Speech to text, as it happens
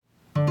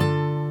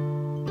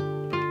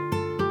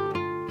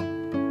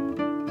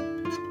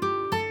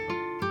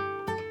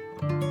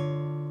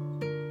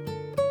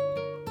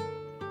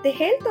The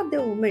health of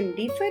the woman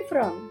differs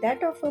from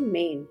that of a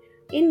man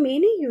in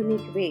many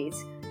unique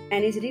ways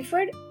and is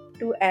referred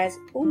to as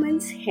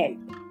women's health.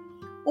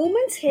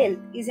 Women's health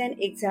is an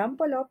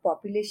example of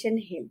population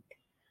health,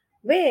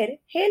 where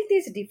health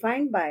is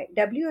defined by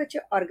WHO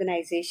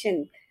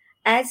organization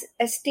as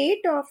a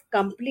state of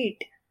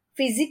complete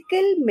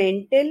physical,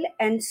 mental,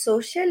 and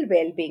social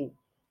well-being,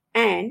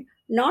 and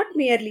not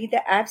merely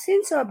the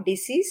absence of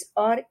disease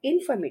or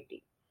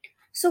infirmity.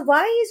 So,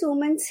 why is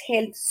women's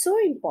health so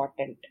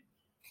important?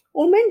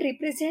 Women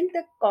represent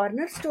the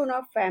cornerstone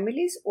of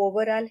families'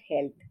 overall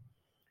health.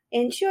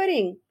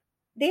 Ensuring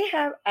they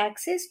have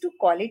access to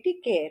quality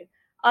care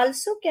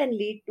also can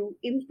lead to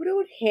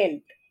improved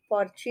health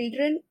for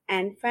children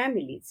and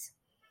families.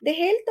 The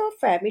health of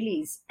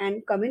families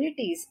and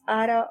communities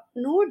are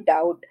no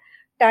doubt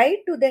tied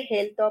to the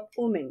health of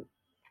women.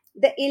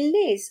 The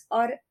illness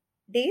or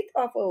death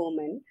of a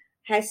woman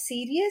has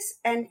serious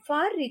and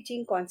far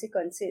reaching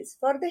consequences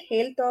for the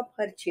health of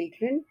her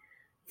children,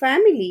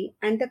 family,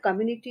 and the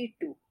community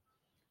too.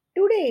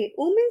 Today,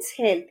 women's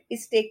health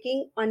is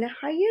taking on a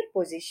higher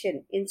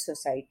position in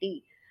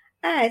society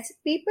as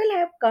people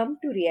have come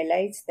to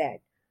realize that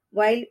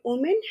while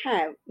women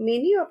have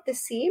many of the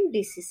same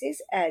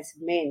diseases as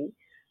men,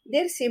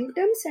 their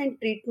symptoms and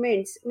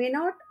treatments may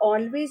not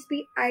always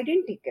be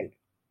identical.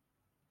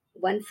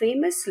 One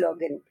famous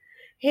slogan,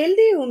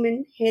 Healthy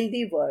Woman,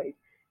 Healthy World,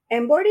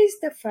 embodies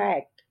the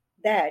fact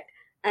that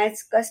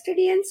as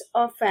custodians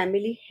of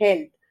family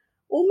health,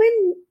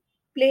 women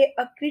play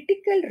a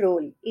critical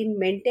role in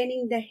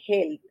maintaining the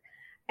health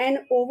and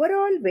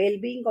overall well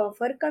being of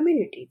our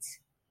communities.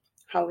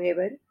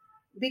 However,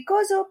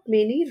 because of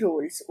many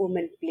roles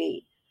women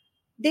play,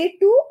 they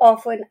too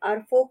often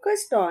are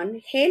focused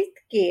on health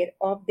care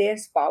of their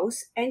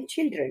spouse and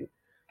children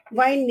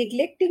while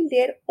neglecting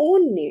their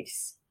own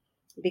needs.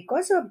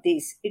 Because of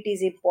this, it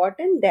is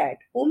important that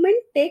women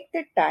take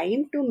the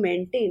time to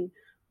maintain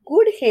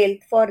good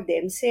health for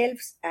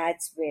themselves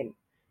as well.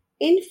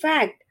 In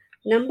fact,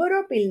 number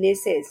of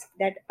illnesses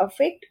that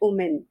affect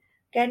women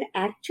can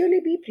actually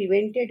be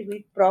prevented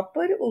with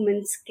proper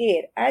women's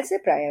care as a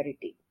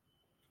priority.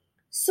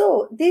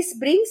 So, this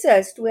brings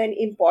us to an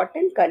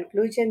important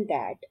conclusion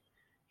that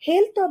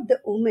health of the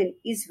woman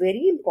is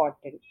very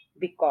important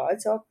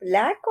because of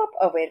lack of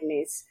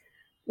awareness.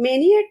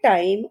 Many a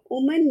time,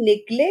 women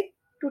neglect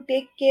to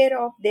take care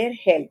of their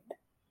health,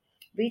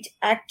 which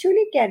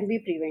actually can be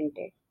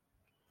prevented.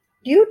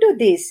 Due to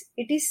this,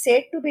 it is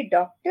said to be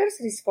doctor's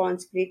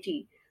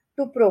responsibility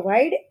to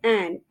provide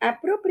an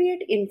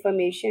appropriate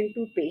information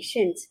to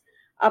patients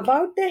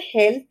about the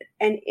health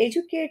and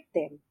educate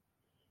them.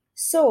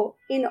 So,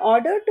 in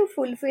order to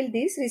fulfill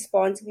this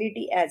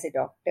responsibility as a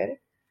doctor,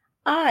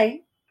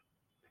 I,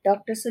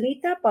 Dr.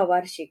 Sunita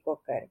Pawar,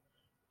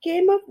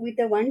 came up with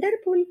a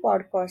wonderful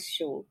podcast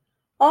show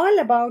all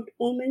about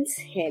women's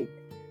health,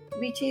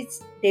 which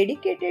is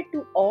dedicated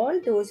to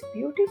all those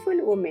beautiful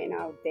women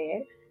out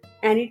there,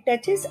 and it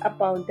touches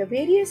upon the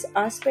various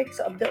aspects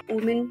of the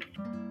women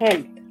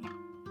health.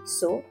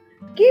 So,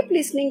 keep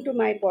listening to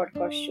my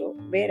podcast show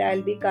where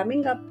I'll be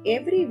coming up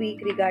every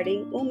week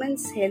regarding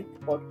women's health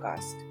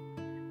podcast.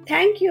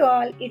 Thank you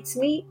all. It's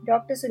me,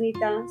 Dr.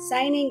 Sunita,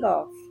 signing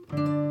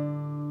off.